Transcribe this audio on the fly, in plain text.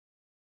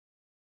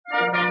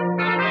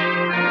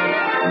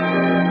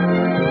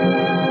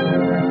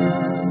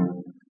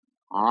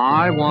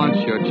I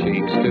want your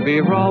cheeks to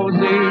be rosy,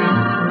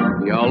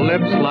 your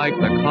lips like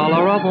the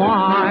color of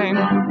wine.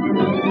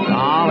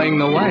 Darling,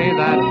 the way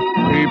that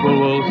people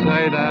will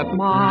say that,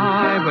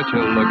 my, but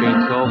you're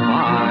looking so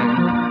fine.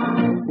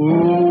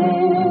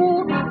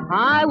 Ooh,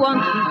 I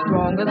want you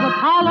strong as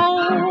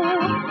Apollo,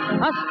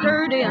 a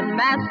sturdy and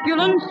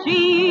masculine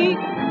sea.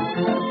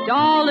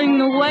 Darling,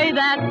 the way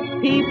that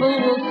people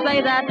will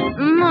say that,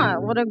 my,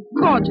 what a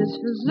gorgeous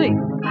physique.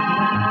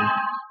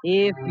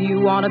 If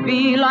you want to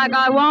be like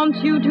I want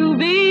you to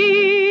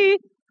be,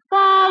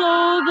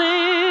 follow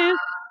this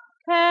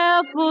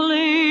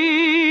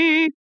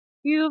carefully.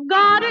 You've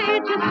got to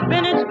eat your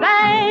spinach,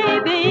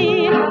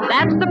 baby.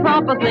 That's the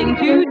proper thing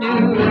to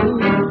do.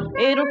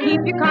 It'll keep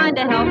you kind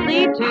of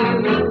healthy,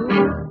 too.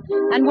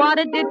 And what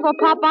it did for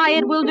Popeye,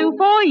 it will do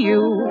for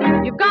you.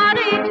 You've got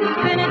to eat your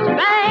spinach,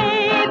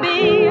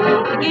 baby,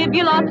 to give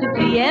you lots of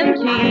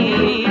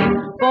TNT.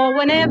 For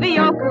whenever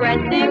you're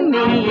caressing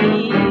me,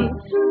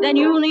 then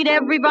you'll need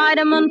every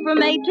vitamin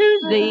from A to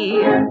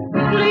Z.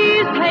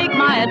 Please take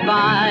my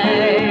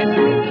advice.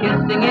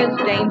 Kissing is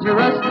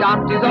dangerous,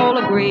 doctors all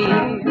agree.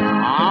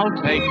 I'll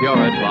take your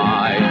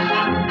advice.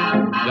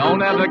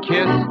 Don't ever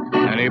kiss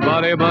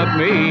anybody but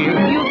me.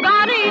 You've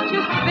got to eat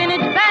your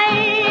spinach,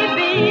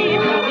 baby.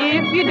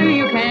 If you do,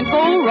 you can't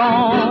go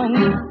wrong.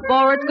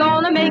 For it's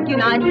gonna make you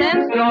nice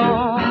and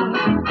strong.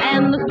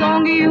 And the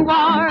stronger you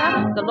are,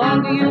 the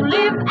longer you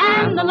live,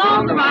 and the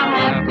longer I'll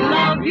have to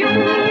love you.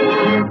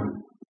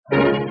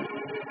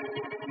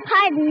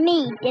 Pardon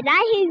me, did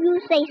I hear you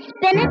say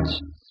spinach?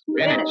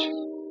 Spinach.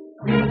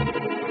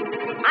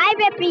 I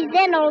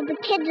represent all the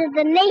kids of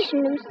the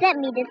nation who sent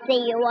me to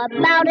see you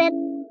about it.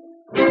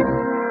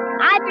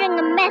 I bring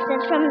a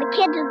message from the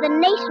kids of the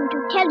nation to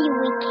tell you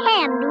we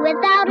can do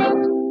without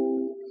it.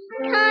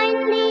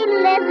 Kindly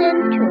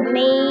listen to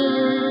me.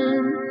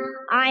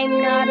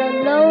 I'm not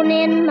alone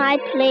in my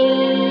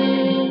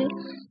plea.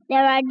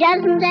 There are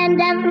dozens and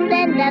dozens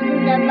and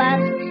dozens of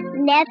us,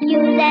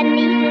 nephews and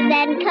nieces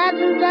and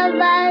cousins of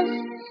us.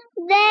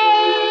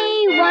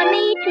 They want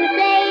me to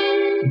say,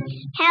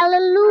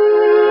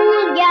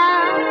 hallelujah,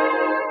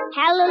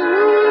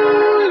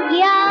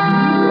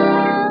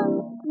 hallelujah.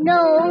 No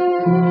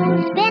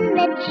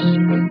spinach,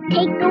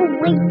 take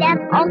away that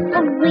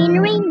awful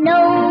greenery. No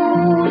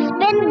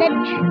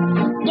spinach,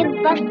 give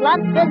us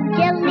lots of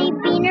jelly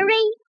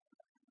beanery.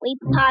 We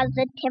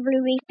positively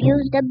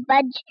refuse to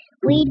budge.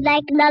 We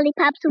like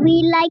lollipops,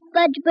 we like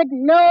fudge, but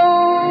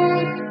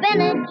no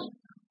spinach.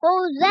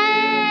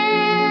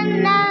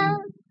 Hosanna!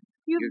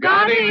 You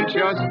gotta eat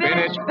your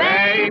spinach,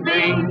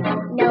 baby.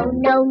 No,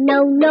 no,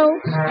 no, no.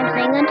 I'm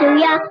singing to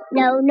ya.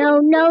 No, no,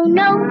 no,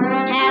 no.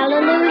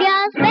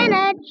 Hallelujah,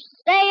 spinach.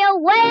 Stay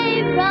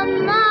away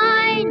from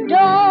my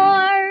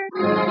door.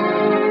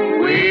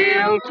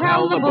 We'll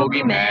tell the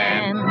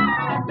boogeyman,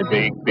 the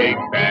big, big,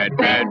 bad,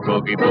 bad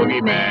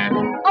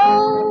boogeyman.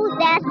 Oh,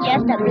 that's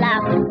just a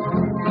bluff.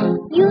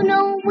 You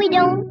know we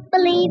don't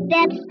believe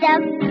that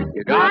stuff.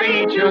 You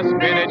gotta eat your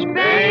spinach,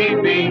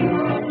 baby.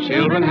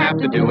 Children have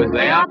to do as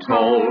they are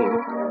told.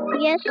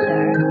 Yes,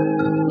 sir.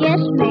 Yes,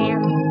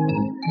 ma'am.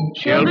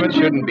 Children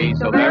shouldn't be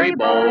so very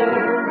bold.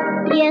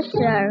 Yes,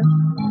 sir.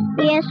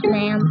 Yes,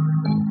 ma'am.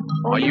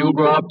 Or you'll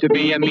grow up to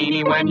be a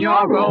meanie when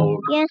you're old.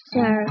 Yes,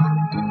 sir.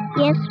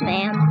 Yes,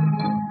 ma'am.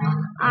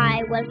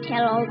 I will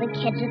tell all the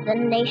kids of the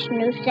nation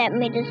who sent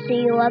me to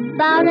see you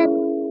about it.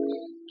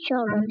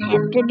 Children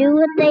have to do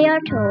what they are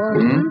told.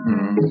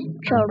 Mm-hmm.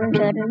 Children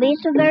shouldn't be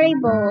so very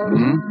bold.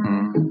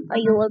 Mm-hmm. Or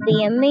you will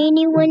be a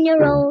meanie when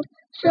you're old.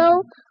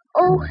 So,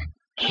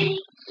 okay,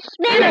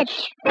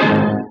 spinach!